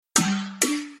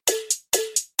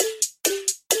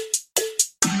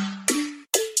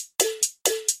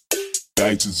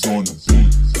Dice is on the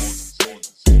beat.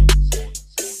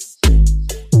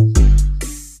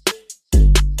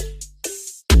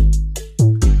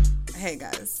 Hey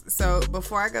guys, so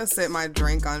before I go sit my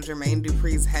drink on Jermaine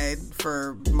Dupri's head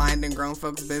for minding grown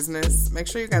folks' business, make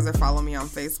sure you guys are following me on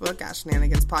Facebook at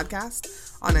Shenanigans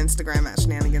Podcast, on Instagram at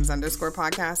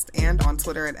Shenanigans_podcast, and on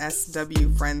Twitter at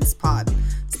SWFriendsPod.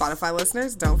 Spotify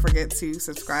listeners, don't forget to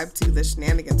subscribe to the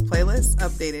Shenanigans playlist,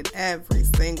 updated every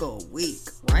single week,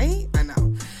 right? I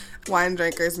know. Wine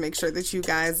drinkers, make sure that you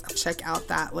guys check out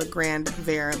that Le Grand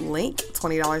Verre link.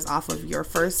 $20 off of your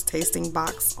first tasting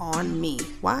box on me.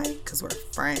 Why? Because we're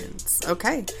friends.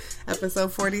 Okay,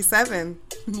 episode 47.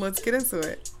 Let's get into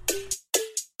it.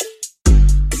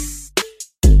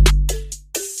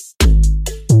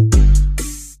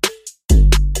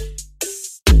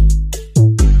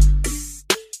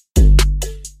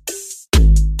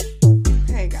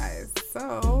 Hey guys,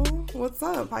 so what's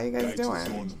up? How you guys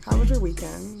doing? How was your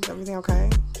weekend? Everything okay?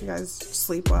 Did you guys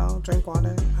sleep well? Drink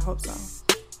water? I hope so.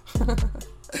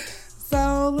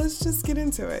 So let's just get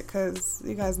into it because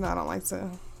you guys know I don't like to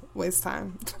waste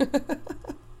time.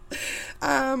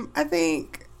 I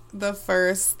think the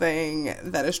first thing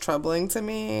that is troubling to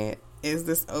me is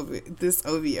this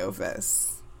OVO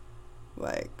fest.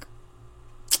 Like,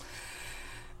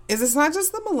 is this not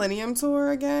just the Millennium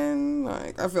Tour again?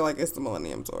 Like, I feel like it's the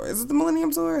Millennium Tour. Is it the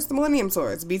Millennium Tour? It's the Millennium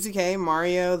Tour. It's B2K,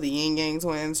 Mario, the Yin Yang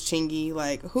Twins, Chingy.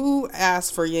 Like, who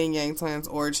asked for Yin Yang Twins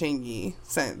or Chingy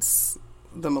since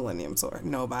the Millennium Tour?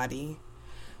 Nobody.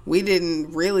 We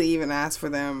didn't really even ask for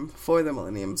them for the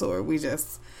Millennium Tour. We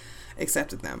just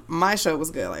accepted them. My show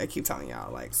was good, like I keep telling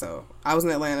y'all. Like, so I was in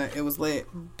Atlanta. It was lit.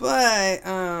 But,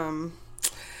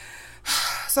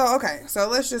 so, okay. So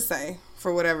let's just say,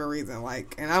 for whatever reason,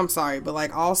 like, and I'm sorry, but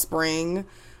like all spring,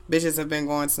 bitches have been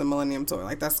going to the Millennium Tour.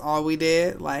 Like, that's all we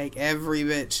did. Like, every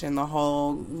bitch in the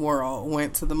whole world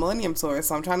went to the Millennium Tour.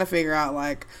 So I'm trying to figure out,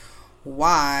 like,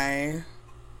 why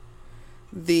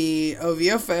the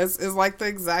OVO Fest is like the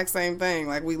exact same thing.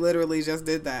 Like, we literally just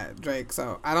did that, Drake.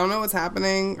 So I don't know what's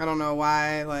happening. I don't know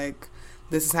why, like,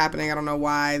 this is happening. I don't know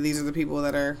why these are the people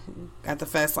that are at the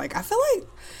fest. Like, I feel like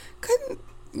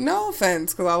no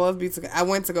offense, because I love B2K. I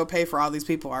went to go pay for all these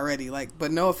people already, like,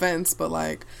 but no offense, but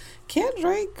like, can't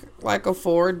Drake like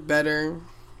afford better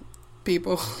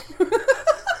people?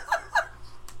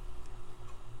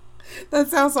 That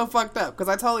sounds so fucked up, because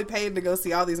I totally paid to go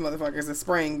see all these motherfuckers this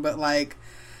spring, but like,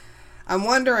 I'm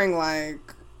wondering, like,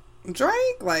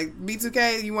 Drake, like,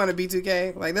 B2K, you want a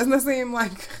B2K? Like, doesn't it seem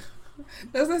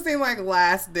like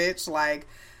last ditch? Like,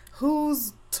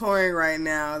 who's touring right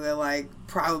now that like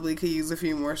probably could use a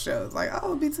few more shows? Like,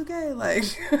 oh, B2K, like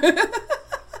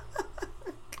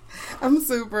I'm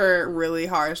super really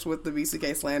harsh with the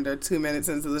B2K slander 2 minutes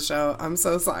into the show. I'm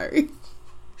so sorry.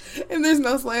 And there's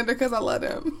no slander because I love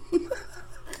him.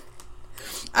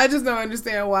 I just don't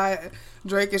understand why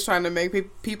Drake is trying to make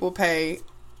people pay.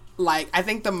 Like, I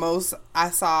think the most I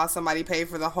saw somebody pay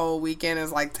for the whole weekend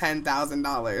is like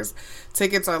 $10,000.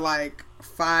 Tickets are like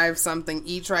 $5 something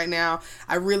each right now.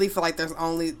 I really feel like I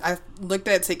looked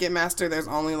at Ticketmaster, there's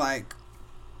only like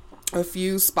a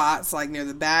few spots like near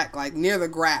the back, like near the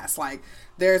grass. Like,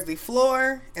 there's the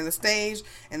floor and the stage,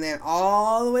 and then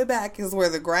all the way back is where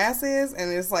the grass is,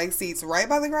 and it's like seats right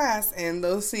by the grass, and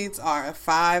those seats are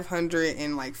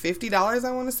 $550,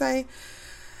 I want to say.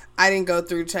 I didn't go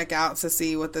through checkout to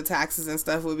see what the taxes and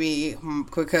stuff would be,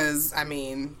 because, I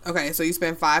mean, okay, so you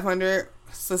spend $500,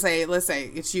 so let's say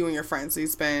it's you and your friends, so you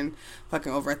spend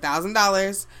fucking over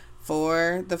 $1,000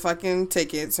 for the fucking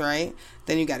tickets, right?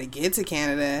 Then you gotta get to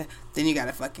Canada, then you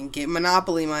gotta fucking get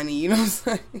Monopoly money, you know what I'm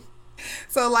saying?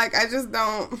 So, like, I just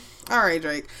don't. Alright,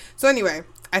 Drake. So anyway,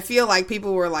 I feel like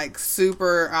people were like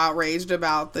super outraged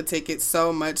about the tickets,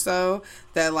 so much so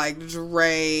that like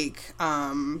Drake,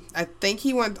 I think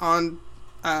he went on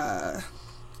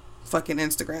fucking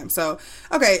Instagram. So,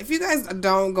 okay, if you guys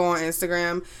don't go on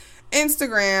Instagram,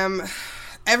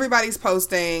 everybody's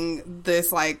posting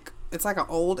this, like, it's like an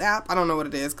old app. I don't know what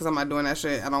it is because I'm not doing that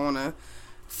shit. I don't want to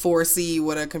foresee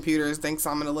what a computer thinks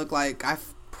I'm going to look like. I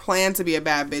plan to be a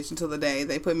bad bitch until the day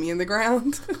they put me in the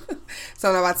ground. So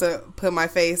I'm about to put my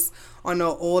face on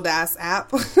no old ass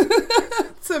app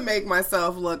to make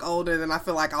myself look older than I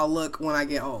feel like I'll look when I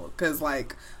get old, because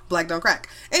like black don't crack.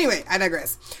 Anyway, I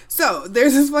digress. So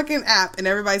there's this fucking app and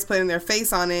everybody's putting their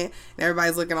face on it and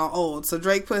everybody's looking all old. So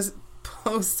Drake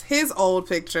posts his old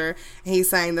picture and he's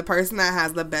saying the person that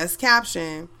has the best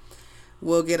caption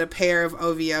will get a pair of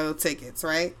OVO tickets,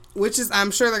 right? Which is, I'm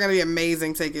sure they're going to be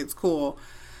amazing tickets. Cool.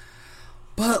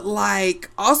 But, like,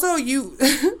 also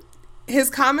his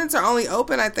comments are only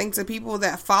open, I think, to people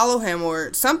that follow him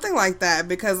or something like that.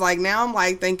 Because like now I'm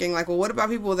like thinking like, well, what about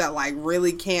people that like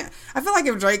really can't? I feel like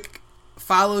if Drake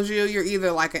follows you, you're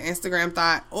either like an Instagram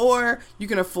thought or you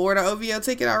can afford an OVO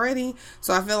ticket already.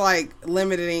 So I feel like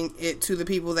limiting it to the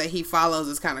people that he follows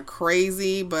is kind of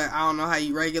crazy, but I don't know how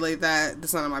you regulate that.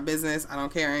 That's none of my business. I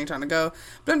don't care. I ain't trying to go.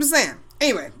 But I'm just saying.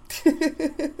 Anyway.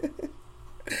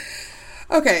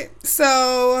 Okay,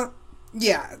 so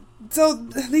yeah. So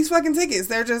these fucking tickets,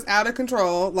 they're just out of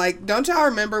control. Like, don't y'all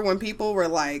remember when people were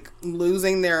like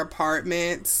losing their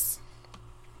apartments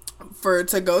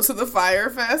to go to the Fyre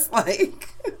Fest? Like,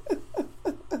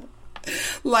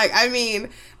 I mean,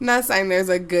 not saying there's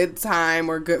a good time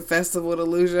or good festival to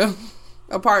lose your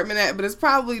apartment at, but it's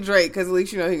probably Drake, because at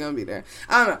least you know he's gonna be there.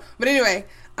 I don't know, but anyway,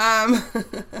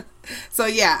 so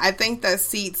yeah, I think that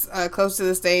seats close to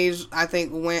the stage, I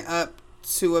think, went up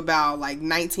to about like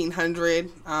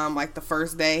 1,900, like the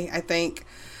first day, I think.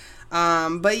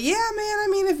 But yeah, man, I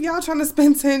mean, if y'all trying to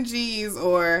spend 10 G's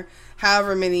or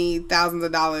however many thousands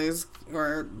of dollars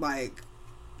or like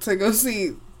to go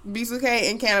see B2K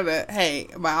in Canada, hey,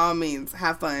 by all means,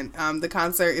 have fun. The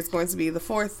concert is going to be the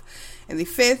 4th and the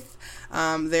 5th.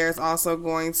 There's also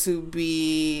going to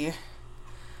be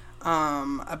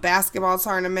a basketball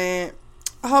tournament,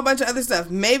 a whole bunch of other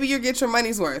stuff. Maybe you'll get your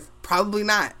money's worth. Probably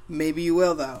not. Maybe you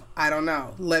will, though. I don't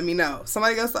know. Let me know.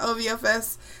 Somebody goes to OVO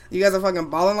Fest. You guys are fucking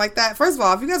balling like that. First of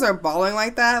all, if you guys are balling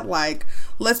like that, like,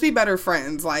 let's be better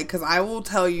friends. Like, because I will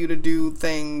tell you to do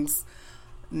things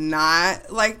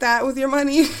not like that with your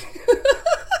money.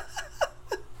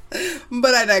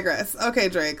 But I digress. Okay,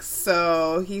 Drake.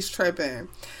 So he's tripping.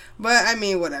 But I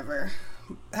mean, whatever.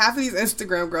 Half of these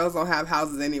Instagram girls don't have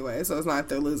houses anyway, so it's not like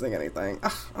they're losing anything.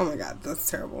 Oh my god, that's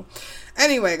terrible.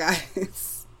 Anyway,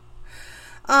 guys.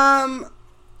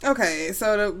 Okay,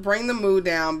 so to bring the mood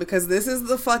down, because this is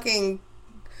the fucking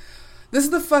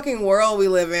world we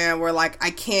live in, where like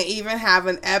I can't even have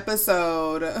an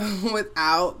episode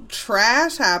without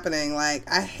trash happening. Like,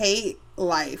 I hate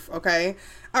life, okay?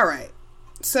 Alright.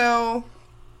 So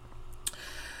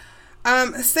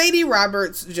Sadie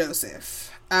Roberts Joseph.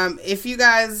 If you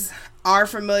guys are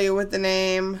familiar with the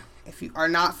name, if you are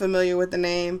not familiar with the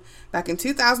name, back in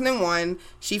 2001,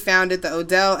 she founded the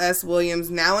Odell S.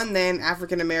 Williams Now and Then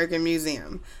African American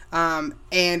Museum. And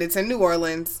it's in New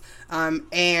Orleans. And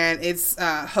it's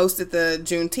hosted the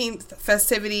Juneteenth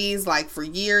festivities, like, for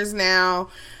years now.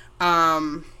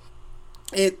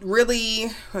 It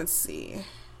really, let's see.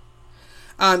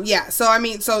 Yeah, so I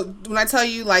mean, so when I tell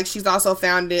you, like, she's also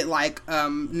founded, like,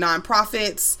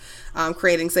 nonprofits,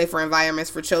 creating safer environments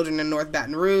for children in North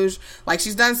Baton Rouge. Like,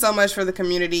 she's done so much for the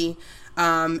community,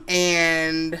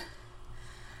 and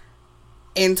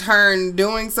in turn,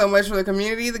 doing so much for the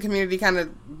community kind of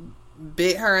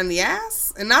bit her in the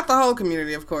ass. And not the whole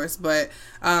community, of course, but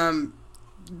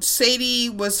Sadie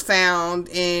was found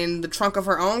in the trunk of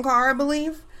her own car, I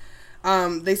believe.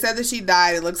 They said that she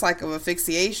died, it looks like, of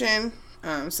asphyxiation.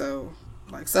 So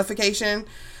like suffocation.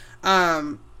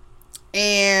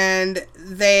 And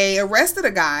they arrested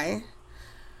a guy,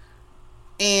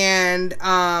 and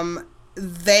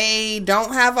they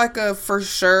don't have like a for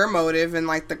sure motive, and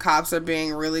like the cops are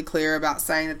being really clear about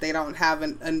saying that they don't have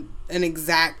an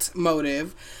exact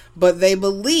motive, but they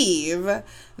believe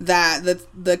that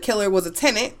the killer was a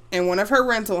tenant in one of her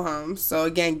rental homes. So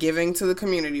again, giving to the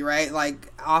community, right?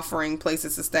 Like offering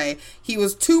places to stay. He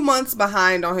was 2 months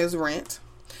behind on his rent.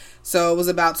 So it was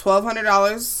about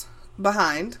 $1,200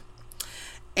 behind.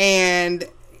 And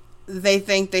they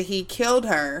think that he killed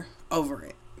her over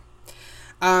it.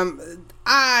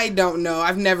 I don't know.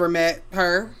 I've never met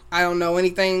her. I don't know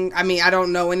anything. I mean, I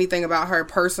don't know anything about her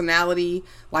personality,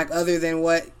 like, other than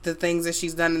what the things that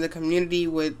she's done in the community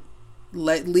would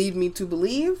lead me to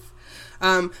believe.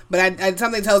 But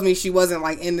something tells me she wasn't,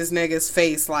 like, in this nigga's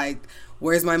face, like,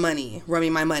 where's my money? Run me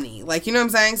my money. Like, you know what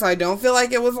I'm saying? So I don't feel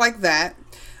like it was like that.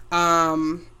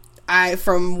 From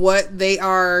what they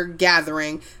are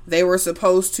gathering, they were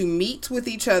supposed to meet with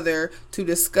each other to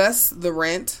discuss the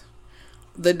rent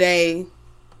the day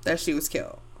that she was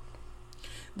killed.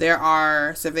 There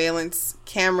are surveillance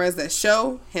cameras that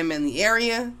show him in the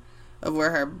area of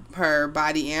where her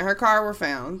body and her car were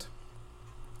found.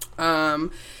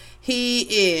 He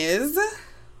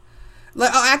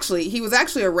was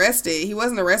actually arrested. He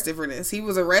wasn't arrested for this. He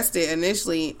was arrested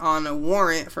initially on a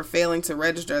warrant for failing to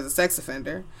register as a sex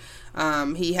offender.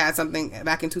 He had something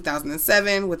back in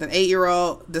 2007 with an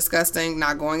 8-year-old. Disgusting.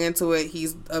 Not going into it.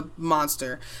 He's a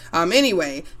monster.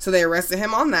 Anyway, so they arrested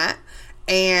him on that.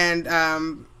 And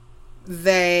I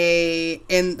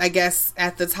guess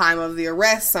at the time of the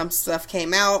arrest, some stuff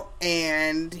came out,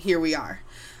 and here we are.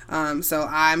 So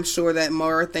I'm sure that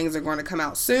more things are going to come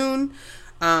out soon.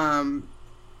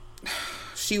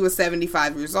 She was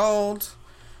 75 years old.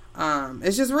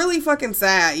 It's just really fucking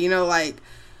sad, you know, like,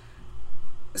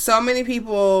 so many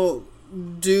people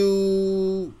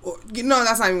do, you know,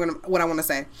 that's not even what I want to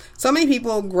say. So many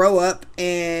people grow up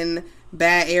in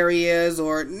bad areas,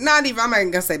 or not even, I'm not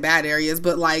gonna say bad areas,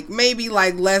 but like maybe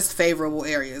like less favorable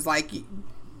areas. Like,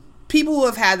 people who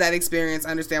have had that experience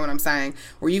understand what I'm saying,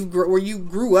 where you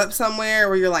grew up somewhere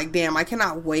where you're like, damn, I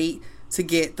cannot wait to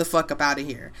get the fuck up out of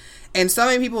here. And so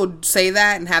many people say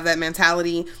that and have that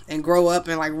mentality and grow up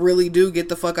and like really do get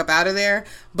the fuck up out of there.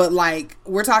 But like,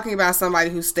 we're talking about somebody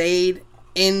who stayed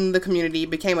in the community,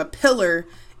 became a pillar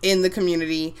in the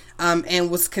community,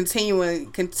 and was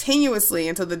continuously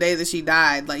until the day that she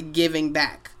died, like giving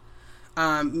back. You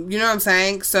know what I'm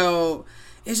saying? So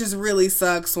it just really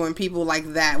sucks when people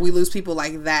like that, we lose people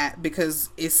like that, because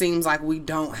it seems like we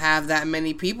don't have that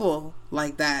many people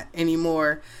like that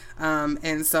anymore.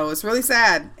 And so it's really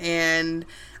sad, and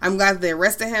I'm glad that they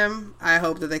arrested him. I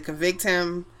hope that they convict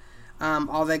him,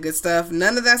 all that good stuff.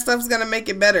 None of that stuff is going to make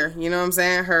it better. You know what I'm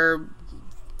saying? Her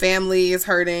family is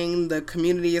hurting. The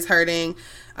community is hurting.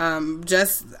 I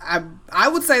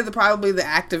would say probably the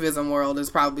activism world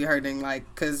is probably hurting,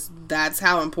 like, cause that's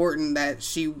how important that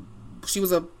she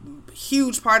was a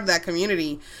huge part of that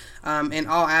community, in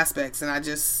all aspects. And I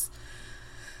just,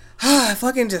 it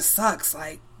fucking just sucks.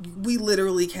 Like, we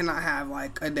literally cannot have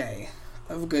like a day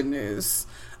of good news.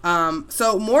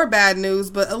 So more bad news,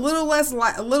 but a little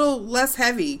less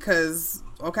heavy, cause,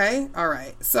 okay. All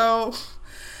right. So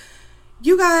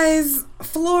you guys,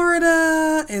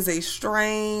 Florida is a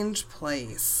strange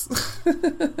place.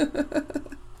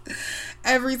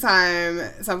 Every time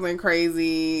something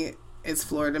crazy, it's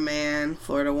Florida man,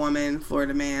 Florida woman,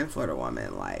 Florida man, Florida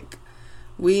woman. Like,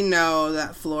 we know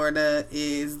that Florida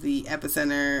is the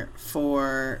epicenter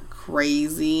for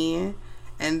crazy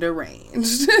and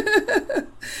deranged.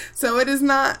 So it is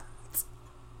not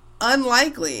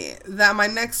unlikely that my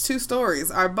next two stories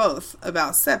are both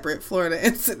about separate Florida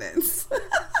incidents.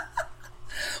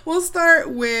 We'll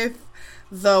start with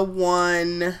the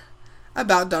one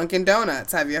about Dunkin'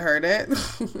 Donuts. Have you heard it?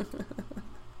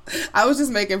 I was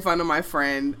just making fun of my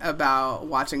friend about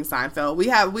watching Seinfeld.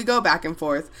 We go back and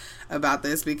forth about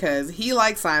this because he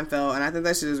likes Seinfeld, and I think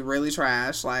that shit is really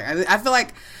trash. Like, I feel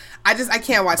like I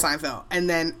can't watch Seinfeld. And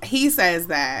then he says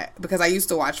that because I used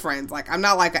to watch Friends. Like, I'm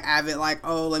not like an avid, like,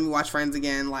 oh, let me watch Friends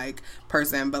again, like,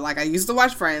 person. But, like, I used to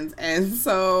watch Friends. And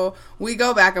so we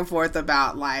go back and forth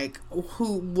about, like,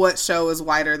 what show is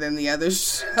whiter than the other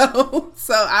show.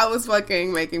 So I was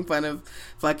fucking making fun of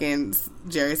fucking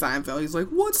Jerry Seinfeld. He's like,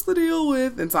 what's the deal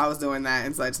with? And so I was doing that.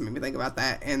 And so it just made me think about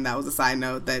that. And that was a side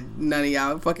note that none of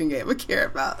y'all fucking gave a care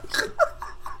about.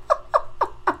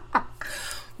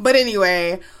 But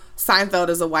anyway, Seinfeld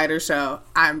is a whiter show.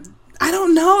 I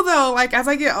don't know though. Like, as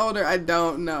I get older, I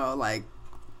don't know. Like,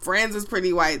 Friends is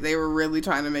pretty white. They were really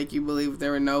trying to make you believe there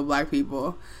were no black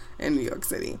people in New York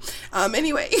City.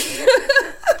 Anyway,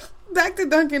 back to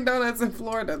Dunkin' Donuts in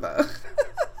Florida though.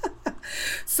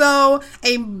 So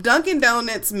a Dunkin'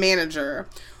 Donuts manager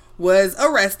was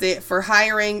arrested for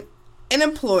hiring an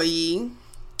employee.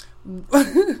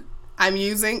 I'm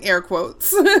using air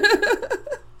quotes.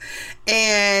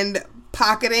 And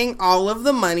pocketing all of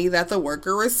the money that the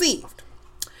worker received.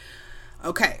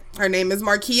 Okay, her name is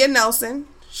Markia Nelson.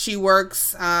 She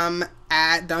works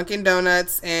at Dunkin'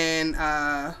 Donuts in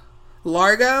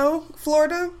Largo,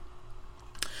 Florida.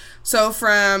 So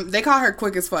they call her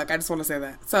quick as fuck. I just want to say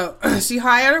that. So she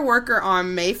hired a worker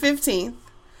on May 15th.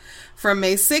 From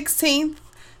May 16th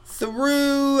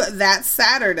through that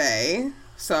Saturday.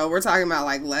 So we're talking about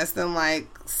like less than like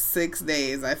 6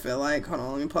 days, I feel like. Hold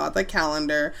on, let me pull out the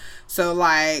calendar. So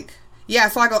like, yeah,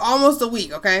 it's like almost a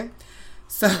week, okay?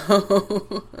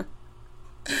 So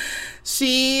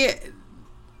she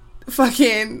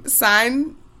fucking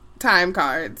signed time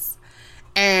cards,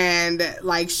 and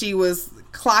like she was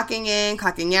clocking in,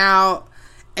 clocking out,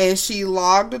 and she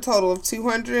logged a total of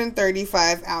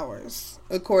 235 hours,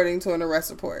 according to an arrest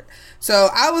report. So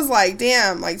I was like,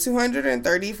 damn, like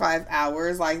 235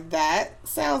 hours, like that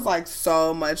sounds like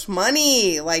so much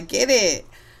money. Like, get it.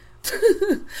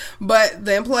 But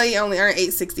the employee only earned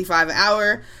 $8.65 an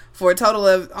hour for a total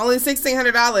of only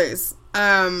 $1,600.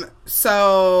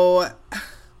 So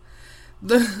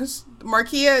the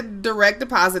Markia direct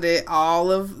deposited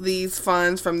all of these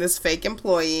funds from this fake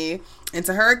employee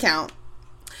into her account.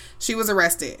 She was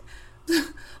arrested.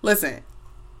 Listen,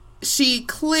 she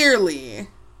clearly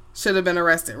should have been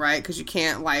arrested, right? Because you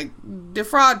can't, like,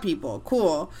 defraud people.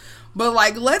 Cool. But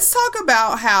like, let's talk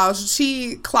about how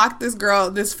she clocked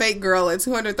this fake girl at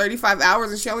 235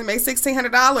 hours and she only made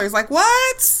 $1,600. Like,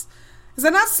 what? Is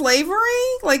that not slavery?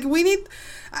 Like,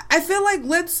 I feel like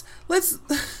let's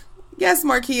yes,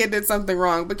 Markia did something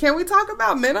wrong, but can we talk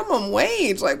about minimum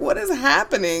wage? Like, what is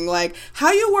happening? Like,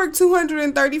 how you work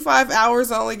 235 hours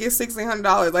and only get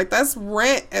 $1,600? Like, that's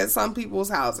rent at some people's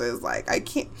houses. Like, I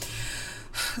can't.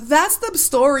 That's the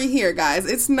story here, guys.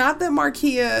 It's not that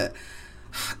Markia.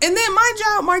 And then, mind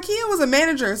y'all, Markia was a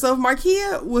manager. So if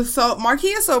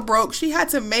Markia so broke, she had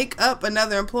to make up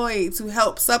another employee to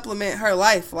help supplement her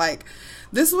life. Like,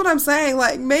 this is what I'm saying.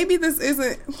 Like, maybe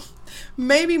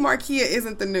Markia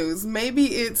isn't the news. Maybe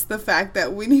it's the fact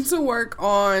that we need to work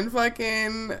on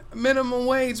fucking minimum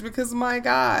wage because, my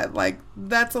God, like,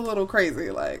 that's a little crazy.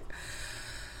 Like,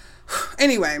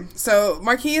 anyway, so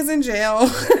Markia's in jail.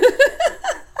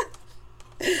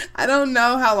 I don't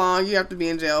know how long you have to be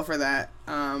in jail for that.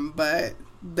 But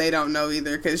they don't know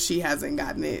either because she hasn't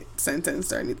gotten it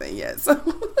sentenced or anything yet. So,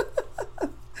 but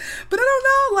I don't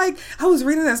know. Like, I was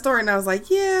reading that story and I was like,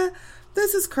 yeah,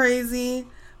 this is crazy.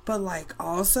 But like,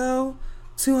 also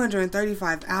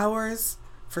 235 hours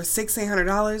for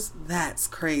 $1,600. That's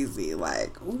crazy.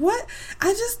 Like, what?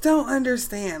 I just don't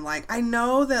understand. Like, I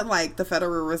know that like the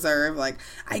Federal Reserve, like,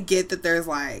 I get that there's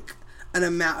like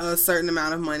a certain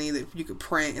amount of money that you could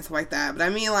print and stuff like that. But I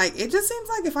mean, like, it just seems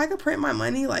like if I could print my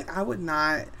money, like, I would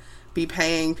not be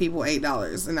paying people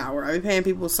 $8 an hour. I'd be paying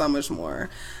people so much more.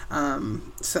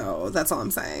 So that's all I'm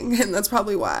saying. And that's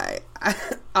probably why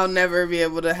I'll never be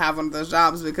able to have one of those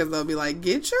jobs, because they'll be like,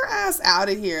 get your ass out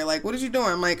of here. Like, what are you doing?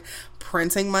 I'm like,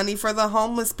 printing money for the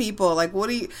homeless people. Like, what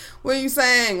are you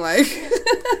saying? Like,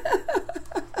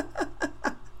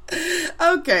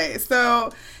 okay,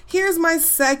 so here's my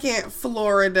second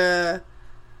Florida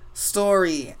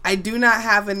story. I do not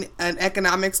have an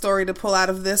economic story to pull out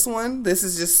of this one. This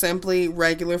is just simply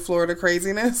regular Florida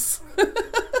craziness.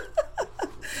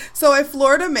 So a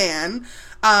Florida man,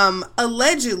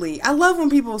 allegedly, I love when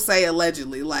people say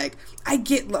allegedly, like,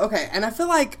 okay, and I feel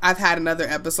like I've had another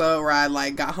episode where I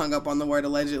like got hung up on the word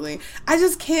allegedly. I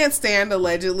just can't stand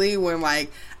allegedly when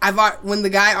like when the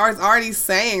guy is already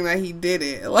saying that he did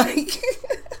it. Like,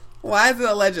 why is it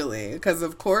allegedly? Because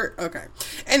of court? Okay.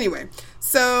 Anyway,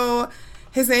 so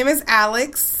his name is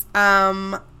Alex,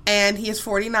 and he is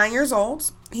 49 years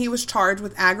old. He was charged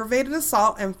with aggravated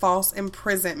assault and false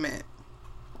imprisonment.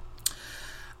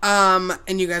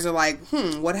 And you guys are like,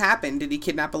 what happened? Did he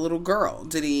kidnap a little girl?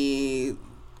 Did he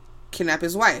kidnap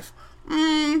his wife?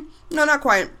 No, not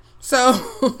quite.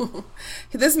 So,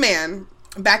 this man,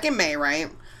 back in May, right?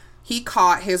 He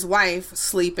caught his wife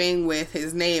sleeping with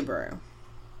his neighbor.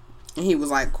 And he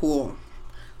was like, cool.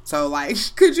 So, like,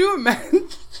 could you imagine?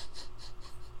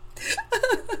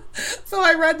 So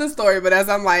I read the story, but as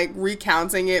I'm like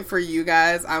recounting it for you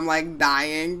guys, I'm like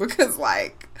dying because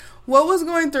like, what was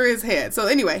going through his head? So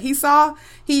anyway, he found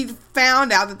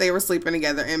out that they were sleeping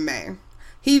together in May.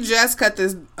 He just cut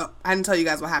this. Oh, I didn't tell you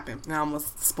guys what happened. I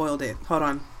almost spoiled it. Hold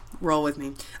on. Roll with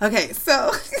me. Okay,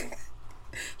 so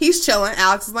he's chilling.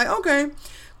 Alex is like, okay,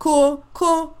 cool.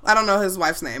 I don't know his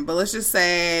wife's name, but let's just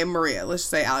say Maria. Let's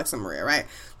just say Alex and Maria, right?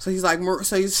 So he's like,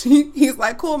 he's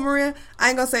like, cool, Maria. I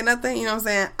ain't gonna say nothing. You know what I'm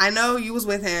saying? I know you was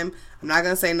with him. I'm not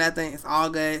gonna say nothing. It's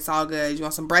all good. It's all good. You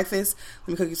want some breakfast? Let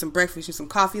me cook you some breakfast. You some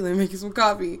coffee? Let me make you some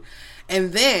coffee.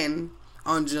 And then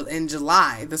in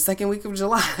July, the second week of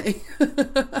July,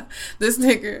 this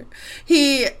nigga,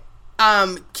 he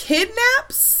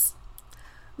kidnaps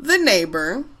the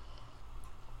neighbor.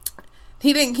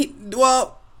 He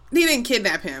didn't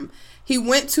kidnap him. He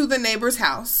went to the neighbor's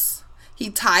house. He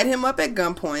tied him up at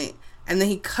gunpoint, and then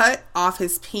he cut off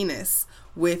his penis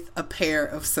with a pair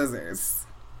of scissors.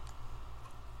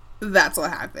 That's what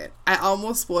happened. I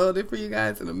almost spoiled it for you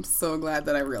guys, and I'm so glad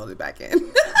that I reeled it back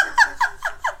in.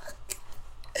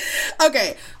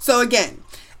 Okay, so again,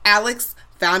 Alex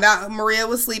found out Maria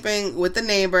was sleeping with the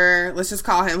neighbor. Let's just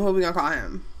call him, who are we gonna call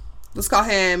him? Let's call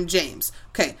him James.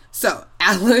 Okay, so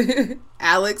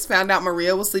Alex found out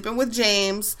Maria was sleeping with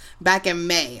James back in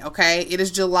May, okay? It is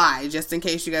July, just in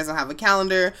case you guys don't have a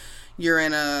calendar. You're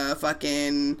in a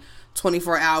fucking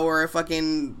 24-hour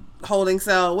fucking holding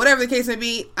cell. Whatever the case may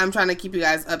be, I'm trying to keep you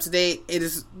guys up to date. It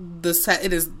is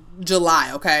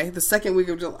July, okay? The second week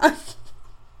of July.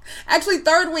 Actually,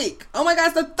 third week. Oh my God,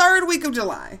 it's the third week of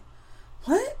July.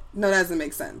 What? No, that doesn't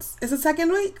make sense. It's the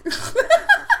second week?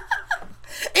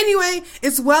 Anyway,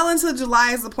 it's well into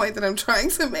July is the point that I'm trying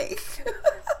to make.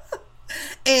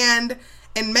 And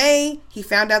in May, he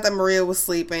found out that Maria was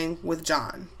sleeping with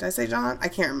John. Did I say John? I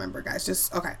can't remember, guys.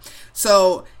 Okay.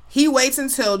 So he waits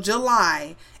until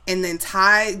July, and then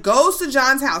goes to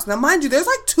John's house. Now, mind you, there's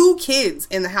like 2 kids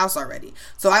in the house already.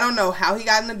 So I don't know how he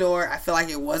got in the door. I feel like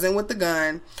it wasn't with the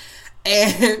gun.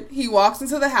 And he walks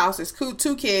into the house. There's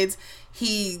 2 kids.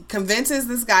 He convinces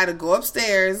this guy to go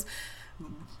upstairs,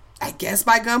 I guess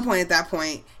by gunpoint at that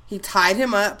point. He tied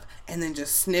him up and then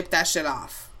just snipped that shit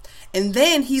off. And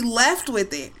then he left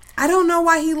with it. I don't know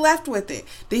why he left with it.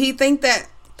 Did he think that...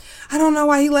 I don't know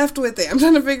why he left with it. I'm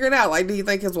trying to figure it out. Like, did he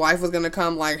think his wife was going to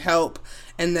come, like, help?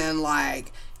 And then,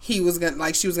 like, she was going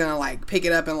to, like, pick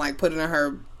it up and, like, put it in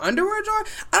her underwear drawer?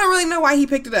 I don't really know why he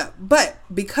picked it up. But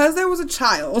because there was a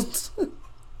child...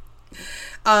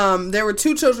 there were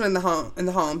 2 children in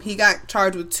the home. He got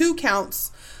charged with 2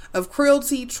 counts of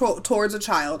cruelty towards a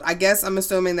child. I guess I'm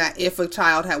assuming that if a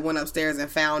child had went upstairs and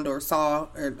found or saw,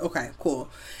 okay, cool.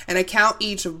 And a count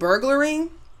each of burglary.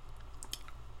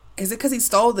 Is it because he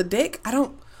stole the dick?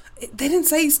 They didn't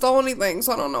say he stole anything,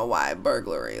 so I don't know why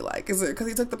burglary. Like, is it because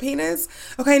he took the penis?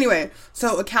 Okay, anyway,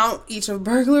 so a count each of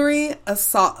burglary,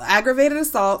 assault, aggravated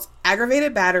assault,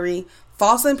 aggravated battery,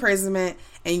 false imprisonment,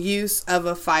 and use of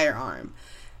a firearm.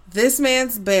 This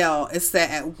man's bail is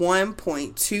set at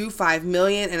 $1.25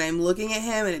 million, and I'm looking at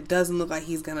him, and it doesn't look like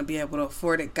he's gonna be able to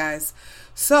afford it, guys.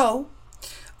 So,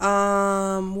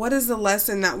 what is the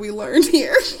lesson that we learned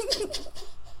here?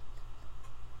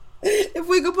 If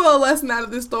we could pull a lesson out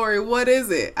of this story, what is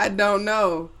it? I don't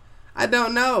know.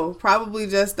 Probably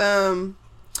just I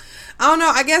don't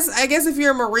know. I guess if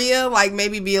you're Maria, like,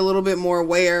 maybe be a little bit more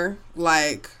aware,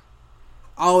 like,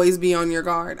 always be on your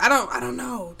guard. I don't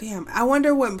know. Damn. I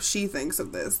wonder what she thinks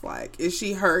of this. Like, is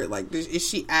she hurt? Like, is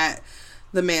she at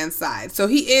the man's side? So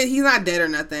he's not dead or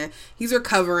nothing. He's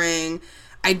recovering.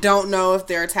 I don't know if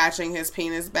they're attaching his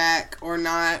penis back or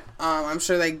not. I'm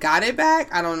sure they got it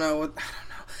back. I don't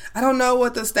know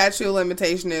what the statute of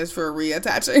limitation is for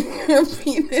reattaching a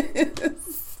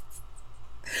penis.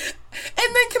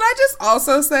 And then can I just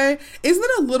also say, isn't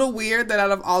it a little weird that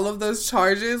out of all of those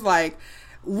charges, like,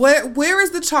 where is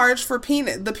the charge for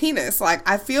the penis? Like,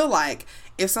 I feel like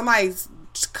if somebody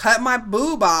cut my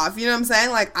boob off, you know what I'm saying?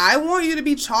 Like, I want you to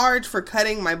be charged for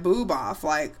cutting my boob off.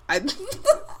 Like,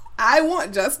 I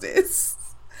want justice.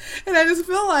 And I just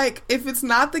feel like if it's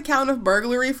not the count of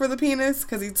burglary for the penis,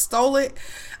 because he stole it,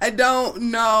 I don't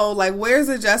know. Like, where's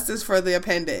the justice for the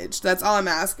appendage? That's all I'm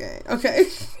asking. Okay.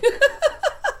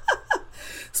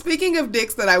 Speaking of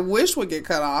dicks that I wish would get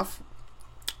cut off,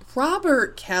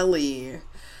 Robert Kelly.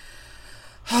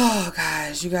 Oh,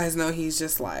 guys. You guys know he's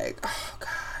just like, oh, God.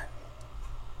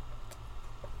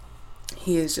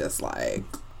 He is just like...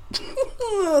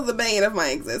 the bane of my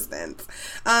existence.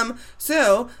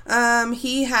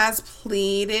 He has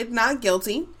pleaded not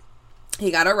guilty.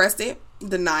 He got arrested,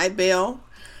 denied bail.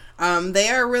 They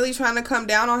are really trying to come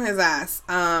down on his ass.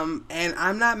 And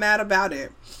I'm not mad about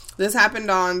it. This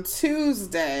happened on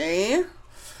Tuesday.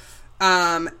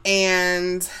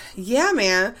 And yeah,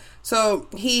 man. So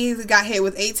he got hit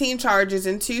with 18 charges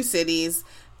in 2 cities,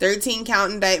 13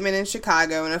 count indictment in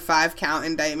Chicago, and a 5 count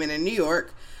indictment in New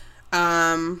York.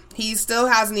 He still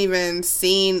hasn't even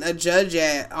seen a judge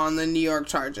yet on the New York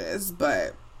charges,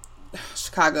 but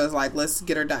Chicago's like, let's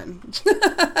get her done.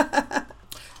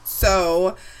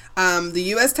 So, the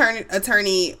U.S.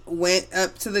 attorney went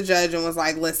up to the judge and was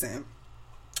like, listen,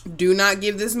 do not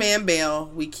give this man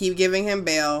bail. We keep giving him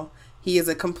bail. He is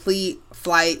a complete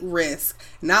flight risk.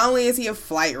 Not only is he a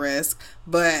flight risk,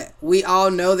 but we all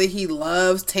know that he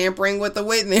loves tampering with the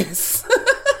witness.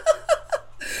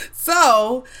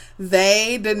 So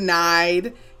they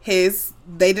denied it.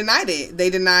 They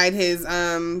denied his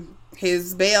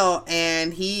bail,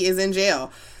 and he is in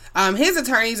jail. His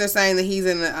attorneys are saying that he's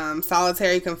in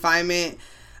solitary confinement.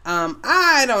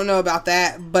 I don't know about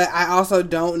that, but I also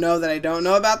don't know that I don't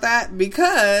know about that,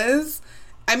 because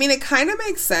I mean, it kind of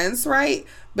makes sense, right?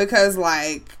 Because,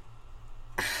 like,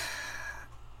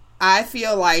 I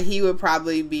feel like he would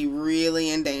probably be really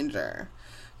in danger.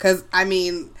 Because, I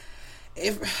mean,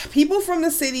 if people from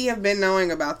the city have been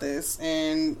knowing about this,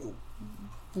 and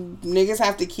niggas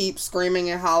have to keep screaming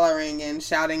and hollering and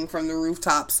shouting from the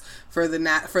rooftops for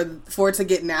it to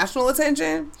get national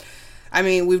attention. I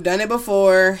mean, we've done it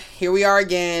before. Here we are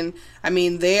again. I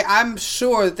mean, I'm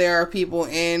sure that there are people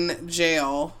in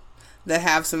jail that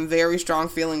have some very strong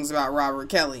feelings about Robert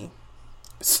Kelly.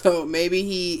 So maybe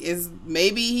he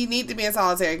need to be in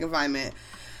solitary confinement.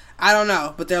 I don't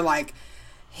know, but they're like,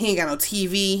 he ain't got no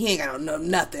TV, he ain't got no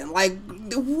nothing. Like,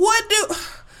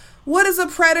 what does a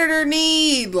predator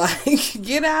need? Like,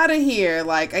 get out of here.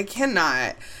 Like, I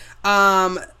cannot.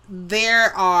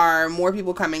 There are more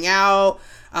people coming out.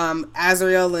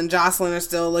 Azriel and Jocelyn are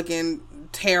still looking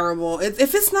terrible.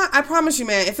 If it's not, I promise you,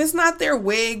 man, if it's not their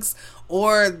wigs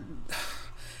or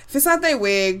if it's not their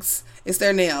wigs, it's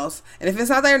their nails. And if it's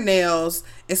not their nails,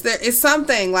 it's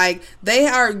something. Like, they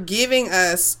are giving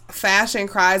us fashion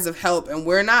cries of help, and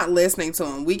we're not listening to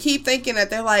them. We keep thinking that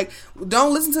they're like,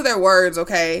 don't listen to their words,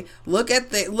 okay? Look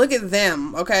at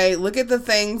them, okay? Look at the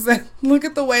things look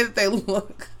at the way that they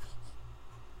look.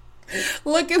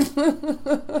 Look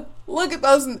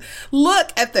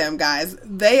at them, guys.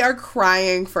 They are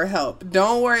crying for help.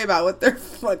 Don't worry about what their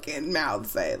fucking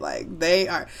mouths say. Like, they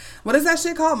are, what is that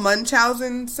shit called?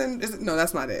 Munchausen syndrome? No,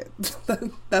 that's not it.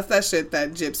 That's that shit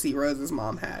that Gypsy Rose's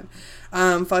mom had.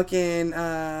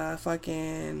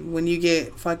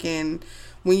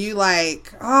 When you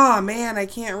like, oh man, I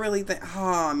can't really think,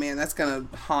 oh man, that's gonna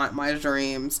haunt my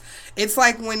dreams. It's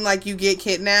like when, like, you get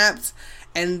kidnapped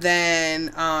and then,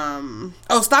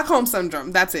 Stockholm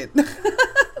syndrome, that's it.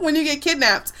 When you get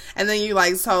kidnapped and then you,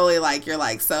 like, totally, like, you're,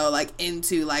 like, so, like,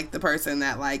 into, like, the person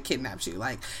that, like, kidnapped you.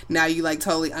 Like, now you, like,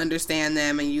 totally understand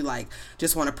them and you, like,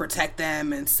 just want to protect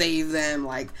them and save them.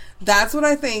 Like, that's what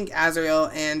I think Azriel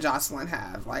and Jocelyn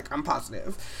have. Like, I'm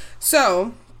positive.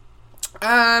 So,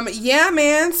 yeah,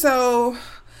 man, so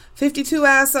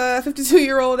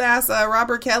 52-year-old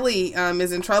Robert Kelly,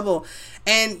 is in trouble.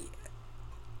 And,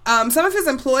 some of his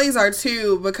employees are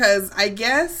too, because I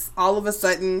guess all of a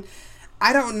sudden,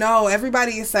 I don't know,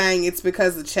 everybody is saying it's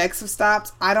because the checks have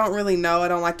stopped. I don't really know. I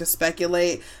don't like to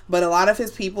speculate, but a lot of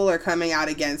his people are coming out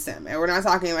against him. And we're not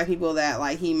talking about people that,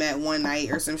 like, he met one night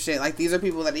or some shit. Like, these are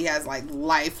people that he has, like,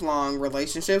 lifelong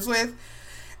relationships with.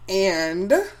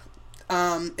 And,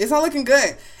 it's not looking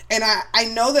good. And I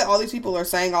know that all these people are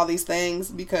saying all these things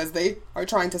because they are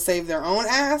trying to save their own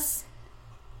ass.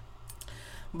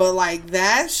 But, like,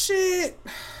 that shit,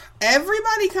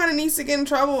 everybody kind of needs to get in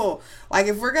trouble. Like,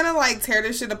 if we're gonna, like, tear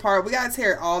this shit apart, we gotta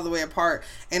tear it all the way apart.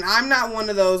 And I'm not one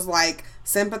of those, like,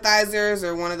 sympathizers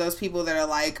or one of those people that are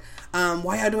like,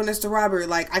 why y'all doing this to Robert?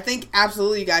 Like, I think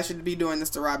absolutely you guys should be doing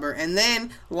this to Robert. And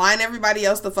then line everybody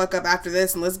else the fuck up after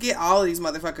this, and let's get all of these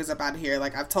motherfuckers up out of here.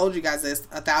 Like, I've told you guys this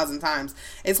 1,000 times.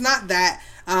 It's not that,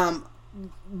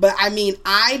 but I mean,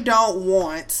 I don't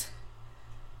want...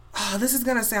 Oh, this is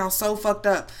gonna sound so fucked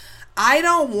up. I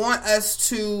don't want us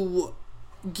to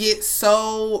get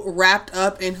so wrapped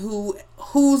up in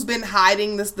who's been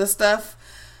hiding this stuff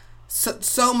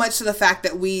so much to the fact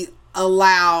that we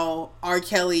allow R.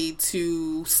 Kelly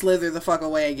to slither the fuck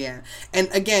away again. And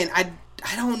again, I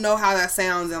don't know how that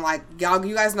sounds, and, like,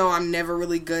 you guys know I'm never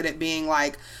really good at being,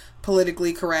 like,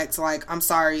 politically correct. Like, I'm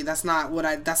sorry, that's not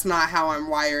how I'm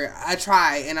wired. I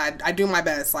try and I do my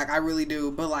best, like, I really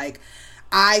do, but, like,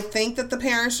 I think that the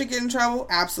parents should get in trouble,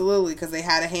 absolutely, because they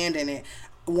had a hand in it.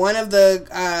 One of the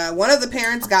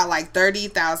parents got, like,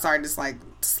 30,000. Sorry, just, like,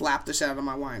 slapped the shit out of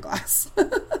my wine glass.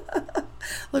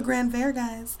 Le Grand Verre,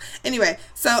 guys. Anyway,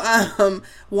 so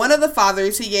one of the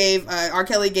fathers, he gave R.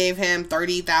 Kelly gave him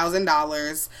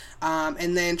 $30,000,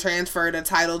 and then transferred a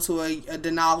title to a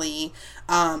Denali.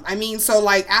 I mean, so,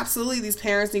 like, absolutely, these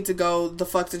parents need to go the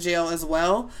fuck to jail as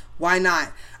well. Why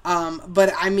not?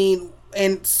 But I mean.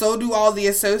 And so do all the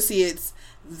associates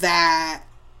that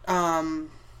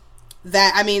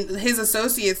his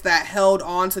associates that held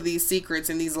on to these secrets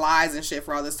and these lies and shit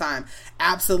for all this time.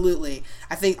 Absolutely.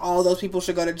 I think all those people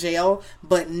should go to jail,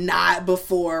 but not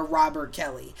before Robert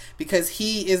Kelly. Because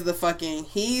he's the fucking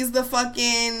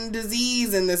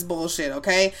disease in this bullshit,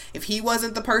 okay? If he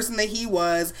wasn't the person that he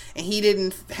was, and he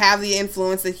didn't have the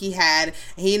influence that he had,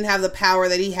 and he didn't have the power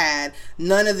that he had,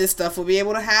 none of this stuff would be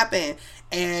able to happen.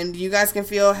 And you guys can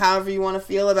feel however you want to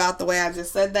feel about the way I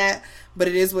just said that, but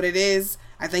it is what it is.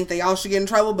 I think they all should get in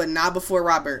trouble, but not before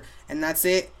Robert. And that's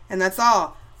it. And that's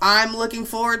all. I'm looking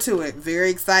forward to it. Very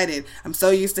excited. I'm so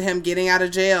used to him getting out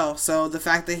of jail. So the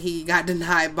fact that he got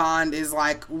denied bond is,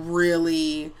 like,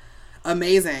 really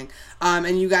amazing.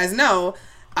 And you guys know,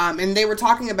 and they were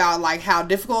talking about, like, how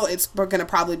difficult it's going to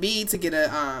probably be to get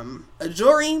a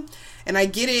jury. And I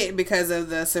get it because of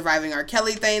the Surviving R.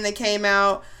 Kelly thing that came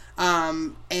out.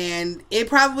 And it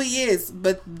probably is,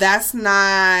 but that's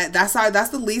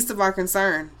the least of our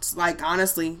concerns. Like,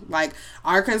 honestly, like,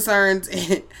 our concerns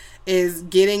is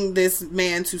getting this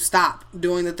man to stop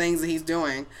doing the things that he's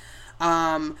doing.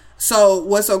 So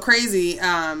what's so crazy,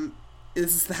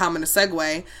 this is how I'm going to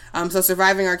segue. So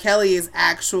Surviving R. Kelly is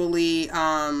actually,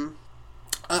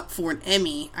 up for an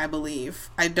Emmy, I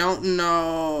believe. I don't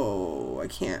know. I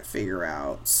can't figure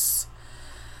out.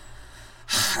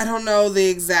 I don't know the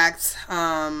exact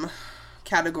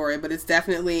category, but it's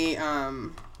definitely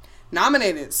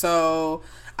nominated. So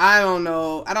I don't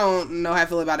know how I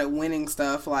feel about it winning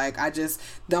stuff. Like,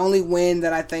 the only win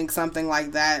that I think something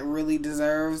like that really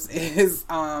deserves is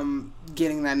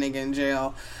getting that nigga in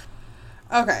jail.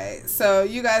 Okay, so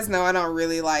you guys know I don't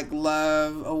really like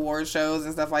love award shows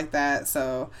and stuff like that,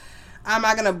 so I'm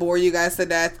not gonna bore you guys to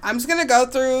death. I'm just gonna go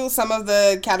through some of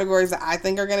the categories that I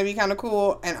think are gonna be kind of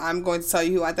cool, and I'm going to tell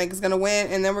you who I think is gonna win,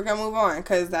 and then we're gonna move on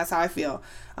because that's how I feel.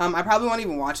 I probably won't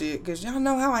even watch it because y'all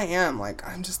know how I am. Like,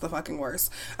 I'm just the fucking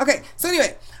worst. Okay, so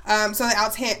anyway, so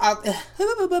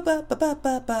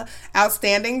the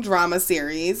outstanding drama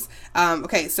series.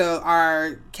 Okay, so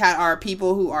our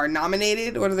people who are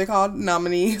nominated. What are they called?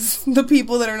 Nominees. The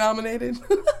people that are nominated.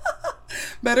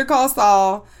 Better Call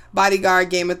Saul, Bodyguard,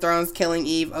 Game of Thrones, Killing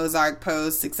Eve, Ozark,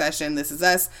 Pose, Succession, This Is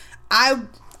Us. I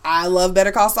love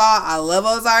Better Call Saul. I love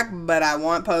Ozark, but I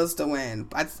want Pose to win.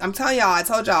 I'm telling y'all, I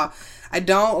told y'all, I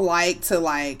don't like to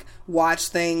like watch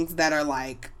things that are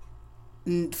like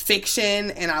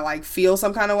fiction and I like feel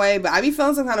some kind of way, but I be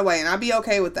feeling some kind of way and I'll be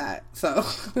okay with that. So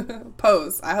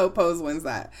Pose. I hope Pose wins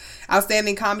that.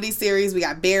 Outstanding comedy series, we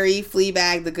got Barry,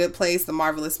 Fleabag, The Good Place, The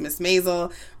Marvelous Miss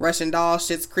Maisel, Russian Doll,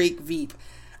 Schitt's Creek, Veep.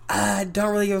 I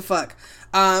don't really give a fuck.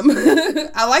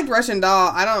 I liked Russian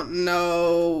Doll. I don't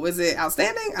know. Is it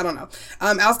outstanding? I don't know.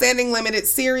 Outstanding limited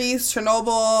series,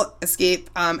 Chernobyl, Escape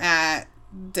at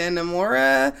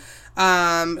Dannemora,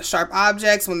 Sharp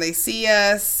Objects, When They See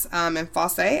Us, and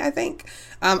Fosse, I think.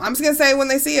 I'm just gonna say When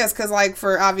They See Us because, like,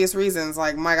 for obvious reasons,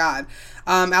 like, my God.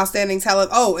 Outstanding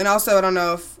and also, I don't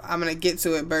know if I'm gonna get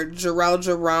to it, but Jarrell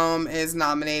Jerome is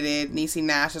nominated, Niecy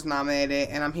Nash is nominated,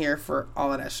 and I'm here for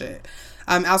all of that shit.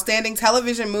 Outstanding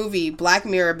television movie, Black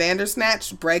Mirror,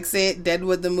 Bandersnatch, Brexit,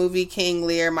 Deadwood the Movie, King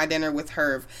Lear, My Dinner with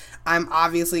Herb. I'm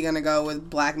obviously gonna go with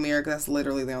Black Mirror because that's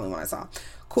literally the only one I saw.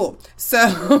 Cool.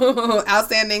 So,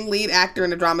 outstanding lead actor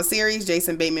in a drama series,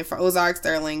 Jason Bateman for Ozark,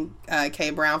 Sterling K.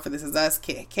 Brown for This Is Us,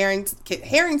 Kit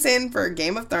Harington for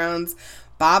Game of Thrones,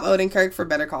 Bob Odenkirk for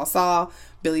Better Call Saul,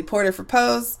 Billy Porter for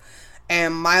Pose,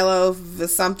 and Milo the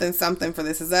something for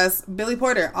This Is Us. Billy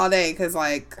Porter all day because,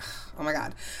 like, oh my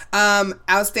God.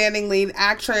 Outstanding lead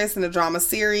actress in a drama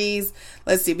series.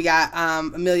 Let's see. We got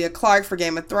Emilia Clarke for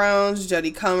Game of Thrones,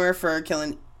 Jodie Comer for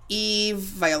Killing Eve,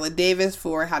 Viola Davis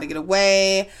for How to Get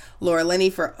Away, Laura Linney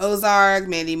for Ozark,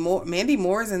 Mandy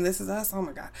Moore's in This Is Us. Oh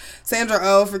my God. Sandra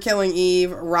Oh for Killing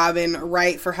Eve, Robin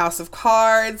Wright for House of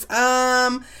Cards. I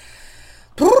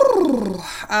mean,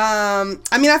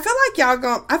 I feel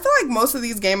like most of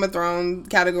these Game of Thrones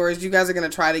categories, you guys are going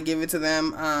to try to give it to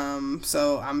them.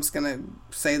 So I'm just going to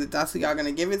say that that's who y'all going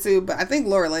to give it to. But I think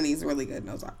Laura Linney's really good in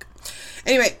Ozark.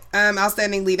 Anyway,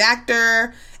 outstanding lead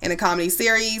actor in a comedy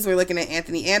series. We're looking at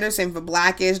Anthony Anderson for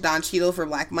Blackish, Don Cheadle for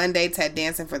Black Monday, Ted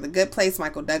Danson for The Good Place,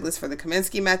 Michael Douglas for The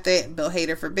Kominsky Method, Bill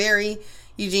Hader for Barry,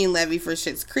 Eugene Levy for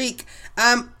Schitt's Creek.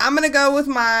 I'm going to go with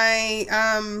my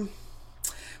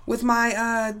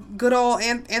good old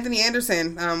Anthony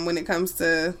Anderson when it comes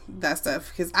to that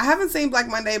stuff, because I haven't seen Black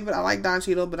Monday, but I like Don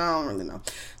Cheadle, but I don't really know.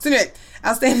 So anyway,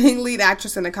 outstanding lead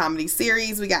actress in a comedy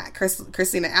series, we got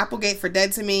Christina Applegate for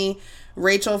Dead to Me,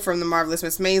 Rachel from The Marvelous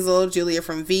Miss Maisel, Julia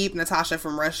from Veep, Natasha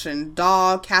from Russian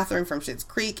Doll, Catherine from Schitt's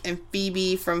Creek, and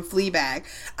Phoebe from Fleabag.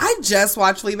 I just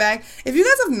watched Fleabag. If you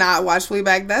guys have not watched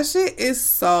Fleabag, that shit is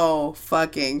so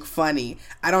fucking funny.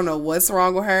 I don't know what's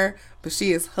wrong with her, but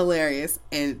she is hilarious,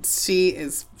 and she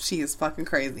is fucking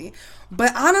crazy.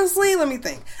 But honestly, let me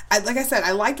think. Like I said,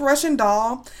 I liked Russian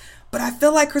Doll, but I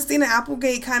feel like Christina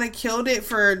Applegate kind of killed it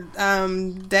for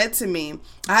Dead to Me.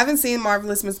 I haven't seen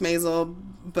Marvelous Miss Maisel,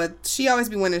 but she always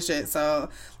be winning shit, so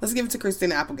let's give it to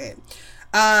Christina Applegate.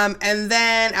 And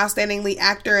then outstanding lead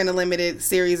actor in a limited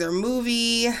series or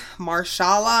movie,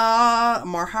 Mahershala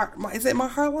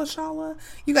Shala?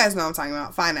 You guys know what I'm talking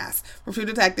about. Fine ass from True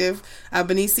Detective,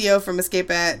 Benicio from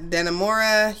Escape at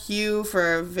Dannemora, Hugh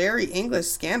for Very English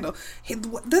Scandal. Hey,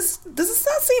 does this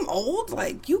not seem old?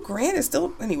 Like, Hugh Grant is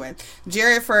still anyway.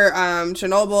 Jared for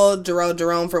Chernobyl,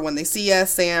 Jerome for When They See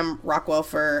Us, Sam Rockwell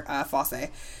for Fosse.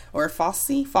 Or Fosse?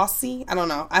 I don't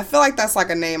know. I feel like that's like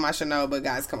a name I should know, but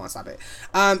guys, come on, stop it.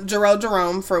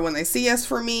 Jerome for When They See Us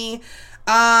for me.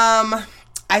 I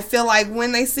feel like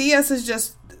When They See Us is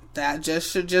just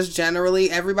generally,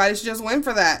 everybody should just win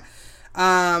for that.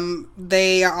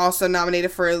 They are also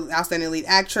nominated for Outstanding Lead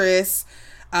Actress.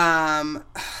 Let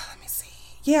me see.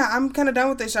 Yeah, I'm kind of done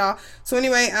with this, y'all. So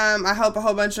anyway, I hope a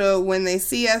whole bunch of When They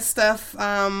See Us stuff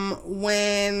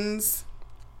Wins.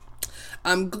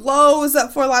 Glow is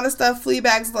up for a lot of stuff.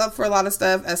 Fleabag's up for a lot of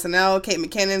stuff. SNL, Kate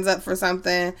McKinnon's up for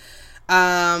something.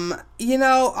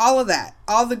 All of that,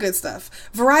 all the good stuff.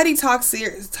 Variety talk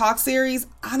series.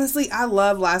 Honestly, I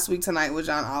love Last Week Tonight with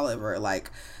John Oliver. Like,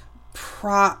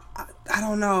 I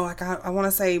don't know. Like, I want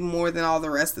to say more than all the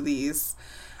rest of these.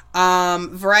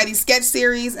 Variety sketch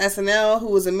series, SNL, Who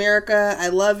Was America, I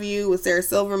Love You with Sarah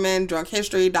Silverman, Drunk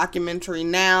History, documentary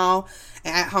Now,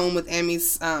 At Home with Amy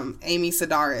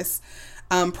Sedaris.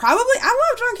 Probably, I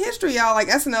love Drunk History, y'all. Like,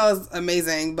 SNL is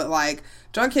amazing, but like,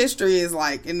 Drunk History is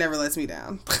like, it never lets me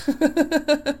down.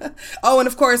 Oh, and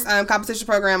of course, competition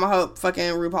program, I hope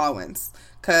fucking RuPaul wins.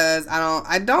 Cause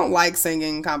I don't like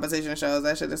singing competition shows.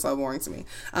 That shit is so boring to me.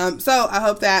 So I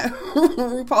hope that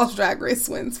RuPaul's Drag Race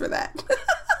wins for that.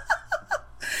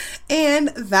 And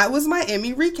that was my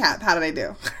Emmy recap. How did I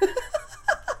do?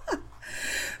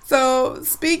 So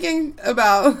speaking of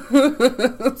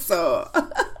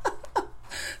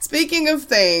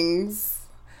things,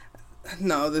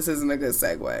 no, this isn't a good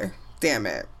segue. Damn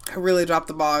it. I really dropped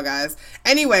the ball, guys.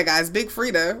 Anyway, guys, Big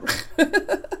Frida.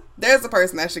 There's a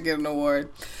person that should get an award.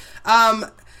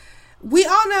 We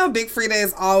all know Big Frida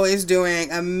is always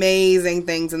doing amazing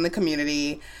things in the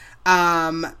community.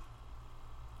 And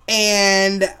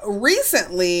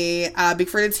recently, Big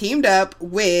Frida teamed up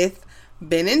with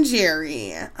Ben and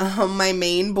Jerry, my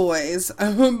main boys.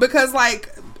 Because, like,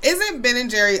 isn't Ben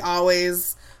and Jerry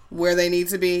always where they need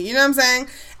to be? You know what I'm saying?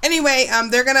 Anyway,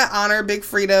 they're going to honor Big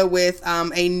Frida with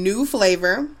a new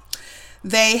flavor.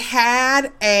 They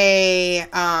had a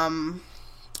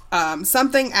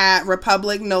something at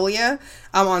Republic Nolia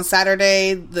on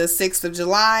Saturday, the 6th of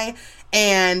July,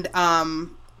 and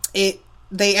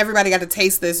everybody got to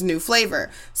taste this new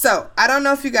flavor. So I don't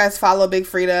know if you guys follow Big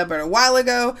Frida, but a while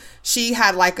ago she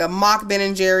had like a mock Ben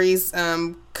and Jerry's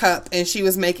cup, and she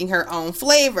was making her own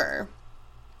flavor.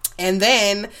 And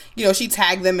then, you know, she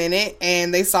tagged them in it,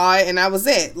 and they saw it, and that was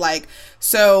it. Like,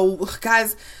 so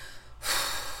guys,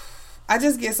 I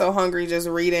just get so hungry just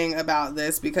reading about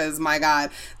this because, my God,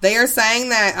 they are saying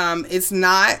that it's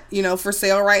not, you know, for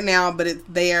sale right now, but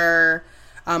they are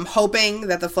hoping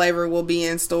that the flavor will be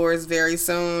in stores very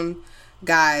soon.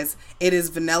 Guys, it is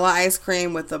vanilla ice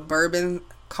cream with a bourbon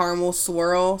caramel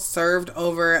swirl served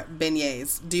over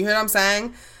beignets. Do you hear what I'm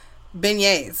saying?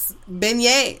 Beignets.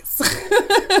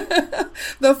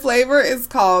 The flavor is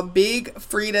called Big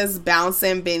Frida's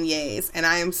Bouncin' Beignets, and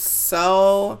I am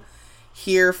so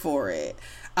here for it.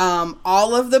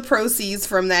 All of the proceeds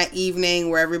from that evening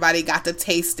where everybody got to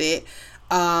taste it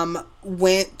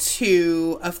went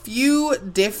to a few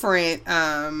different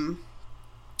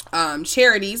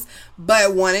charities,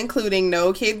 but one including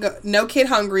No Kid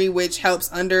Hungry, which helps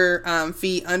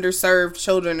feed underserved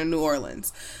children in New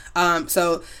Orleans.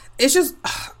 So it's just,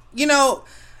 you know,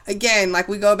 again, like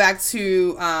we go back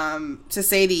to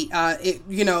Sadie,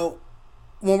 you know,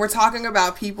 when we're talking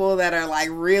about people that are like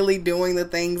really doing the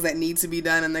things that need to be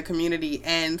done in the community,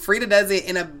 and Frida does it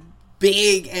in a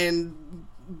big and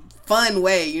fun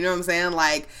way, you know what I'm saying?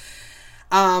 Like,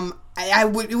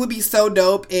 it would be so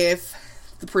dope if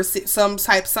some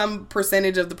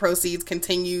percentage of the proceeds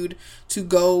continued to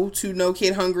go to No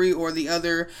Kid Hungry or the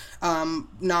other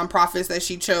nonprofits that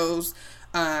she chose.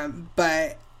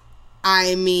 But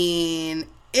I mean,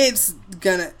 it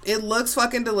looks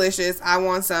fucking delicious. I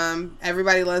want some.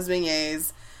 Everybody loves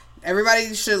beignets.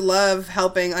 Everybody should love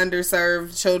helping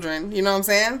underserved children. You know what I'm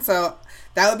saying? So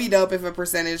that would be dope if a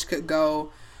percentage could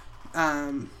go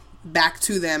back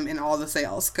to them in all the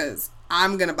sales, because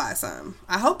I'm gonna buy some.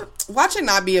 I hope, watch it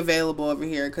not be available over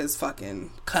here, cuz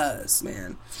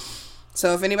man.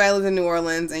 So if anybody lives in New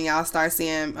Orleans and y'all start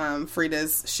seeing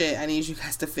Frida's shit, I need you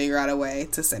guys to figure out a way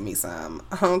to send me some.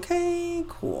 Okay,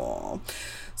 cool.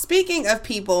 Speaking of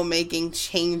people making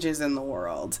changes in the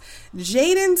world,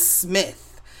 Jaden Smith.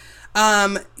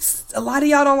 A lot of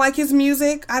y'all don't like his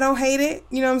music. I don't hate it,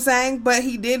 you know what I'm saying? But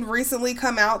he did recently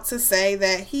come out to say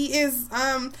that he is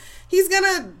he's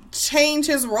gonna change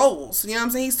his roles. You know what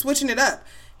I'm saying? He's switching it up.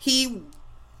 He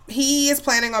is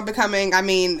planning on becoming, I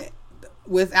mean,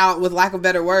 with lack of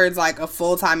better words, like a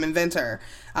full-time inventor.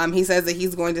 He says that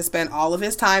he's going to spend all of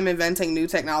his time inventing new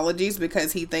technologies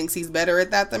because he thinks he's better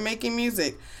at that than making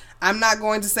music. I'm not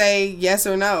going to say yes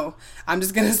or no. I'm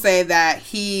just going to say that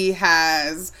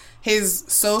his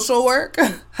social work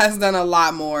has done a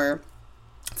lot more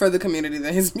for the community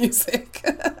than his music.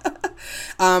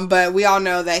 But we all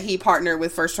know that he partnered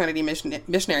with First Trinity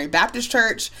Missionary Baptist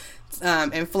Church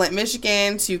in Flint,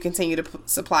 Michigan, to continue to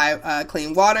supply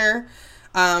clean water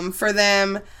for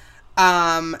them.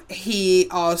 He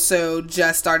also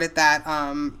just started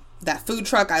that food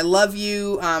truck, I Love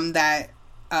You, that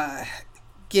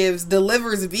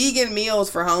delivers vegan meals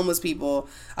for homeless people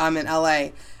in LA.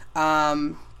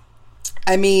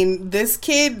 I mean, this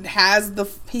kid has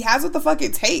what the fuck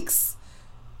it takes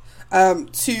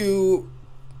to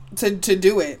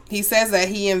do it. He says that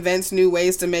he invents new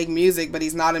ways to make music, but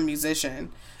he's not a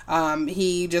musician.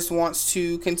 He just wants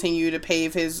to continue to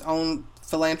pave his own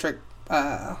philanthropic,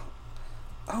 oh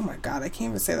my God, I can't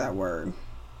even say that word.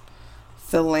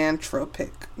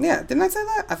 Philanthropic. Yeah, didn't I say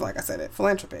that? I feel like I said it.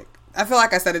 Philanthropic. I feel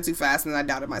like I said it too fast and I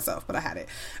doubted myself, but I had it.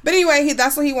 But anyway,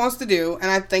 that's what he wants to do,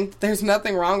 and I think there's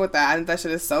nothing wrong with that. I think that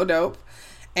shit is so dope.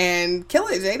 And kill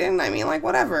it, Jaden. I mean, like,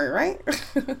 whatever, right?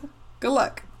 Good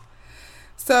luck.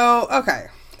 So, okay.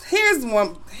 Here's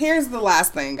the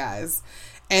last thing, guys.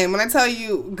 And when I tell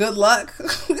you good luck,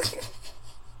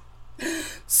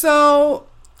 so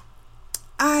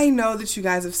I know that you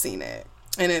guys have seen it.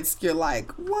 And you're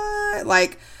like, what?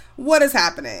 Like, what is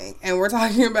happening? And we're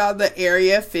talking about the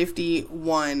Area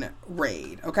 51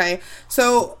 raid, okay?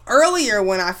 So earlier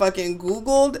when I fucking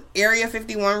Googled Area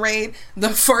 51 raid, the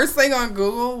first thing on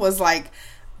Google was like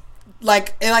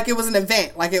it was an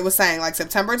event. Like it was saying like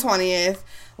September 20th,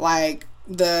 like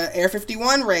the Area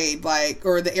 51 raid, like,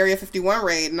 or the Area 51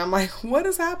 raid. And I'm like, what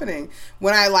is happening?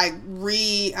 When I like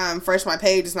refresh my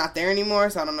page, it's not there anymore.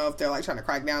 So I don't know if they're like trying to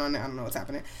crack down on it. I don't know what's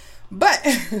happening. But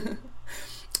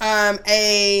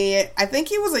I think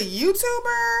he was a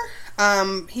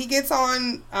YouTuber. He gets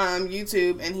on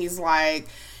YouTube and he's like,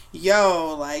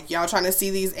 yo, like, y'all trying to see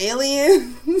these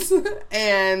aliens?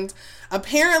 And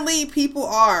apparently people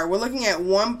are. We're looking at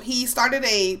he started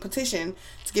a petition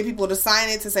to get people to sign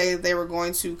it to say that they were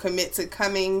going to commit to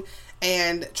coming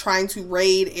and trying to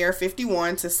raid Area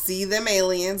 51 to see them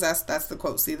aliens. That's the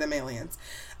quote, see them aliens.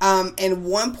 And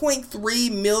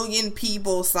 1.3 million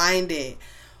people signed it.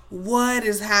 What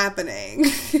is happening?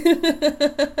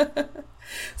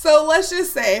 So let's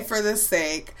just say, for the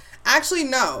sake, actually,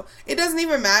 no, it doesn't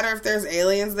even matter if there's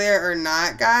aliens there or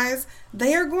not, guys.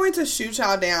 They are going to shoot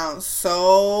y'all down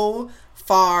so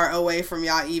far away from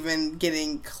y'all even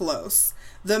getting close.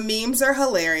 The memes are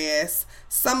hilarious.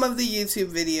 Some of the YouTube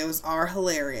videos are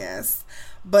hilarious.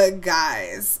 But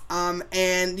guys,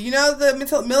 and you know,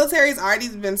 the military's already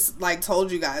been like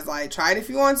told you guys, like, try it if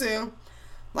you want to.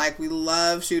 Like, we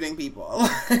love shooting people.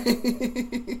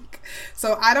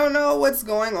 So I don't know what's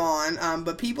going on,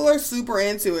 but people are super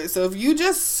into it. So if you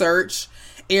just search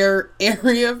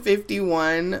Area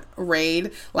 51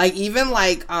 raid, like even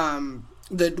like one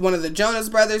of the Jonas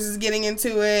Brothers is getting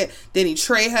into it, Danny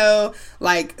Trejo,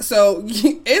 like, so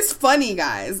it's funny,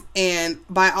 guys. And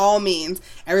by all means,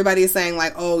 everybody is saying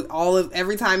like, oh,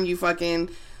 every time you fucking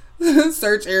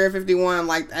search Area 51,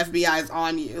 like, the FBI is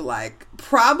on you, like,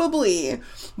 probably,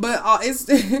 but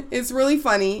it's really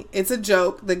funny. It's a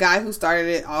joke. The guy who started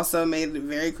it also made it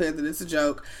very clear that it's a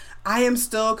joke. I am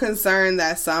still concerned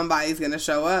that somebody's gonna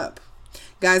show up,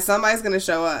 guys. Somebody's gonna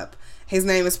show up. His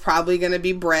name is probably gonna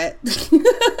be Brett.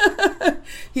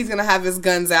 He's gonna have his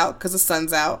guns out because the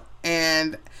sun's out,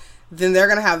 and then they're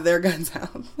gonna have their guns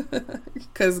out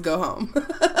because go home.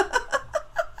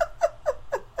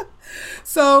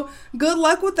 So good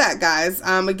luck with that, guys.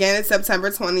 Again, it's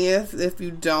September 20th if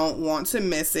you don't want to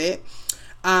miss it.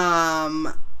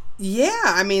 Yeah,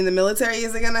 I mean, the military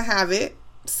isn't going to have it.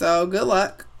 So good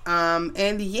luck.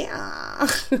 And yeah.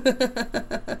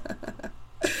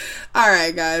 All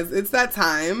right, guys, it's that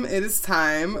time. It is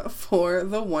time for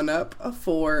the one-up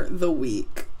for the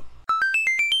week.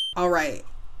 All right.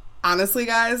 Honestly,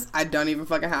 guys, I don't even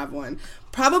fucking have one.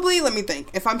 Probably, let me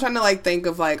think. If I'm trying to like think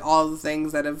of like all the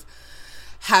things that have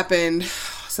happened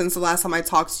since the last time I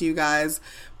talked to you guys,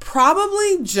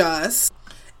 probably just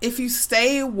if you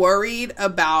stay worried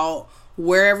about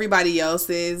where everybody else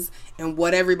is and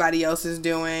what everybody else is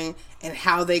doing and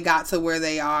how they got to where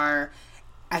they are,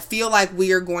 I feel like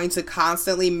we are going to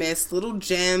constantly miss little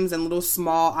gems and little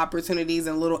small opportunities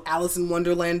and little Alice in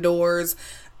Wonderland doors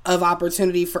of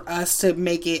opportunity for us to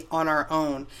make it on our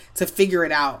own, to figure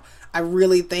it out. I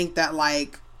really think that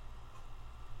like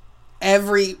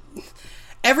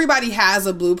everybody has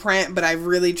a blueprint, but I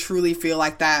really truly feel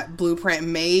like that blueprint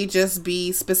may just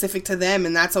be specific to them,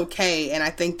 and that's okay. And I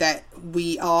think that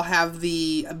we all have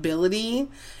the ability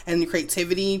and the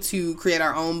creativity to create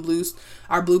our own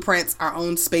blueprints, our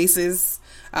own spaces,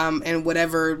 and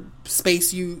whatever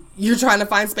space you're trying to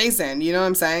find space in, you know what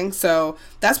I'm saying? So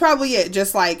that's probably it.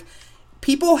 Just like,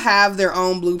 people have their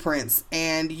own blueprints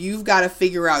and you've got to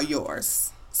figure out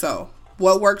yours. So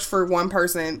what works for one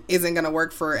person isn't going to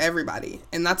work for everybody.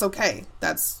 And that's okay.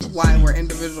 That's why we're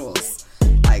individuals.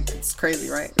 Like, it's crazy,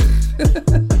 right?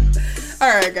 All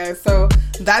right, guys. So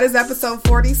that is episode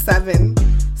 47.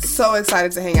 So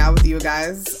excited to hang out with you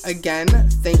guys. Again,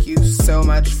 thank you so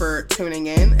much for tuning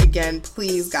in. Again,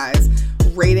 please, guys,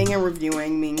 rating and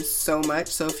reviewing means so much.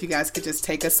 So if you guys could just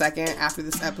take a second after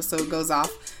this episode goes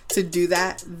off to do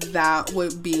that, that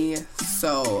would be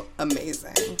so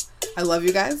amazing. I love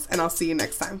you guys, and I'll see you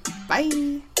next time.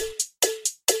 Bye.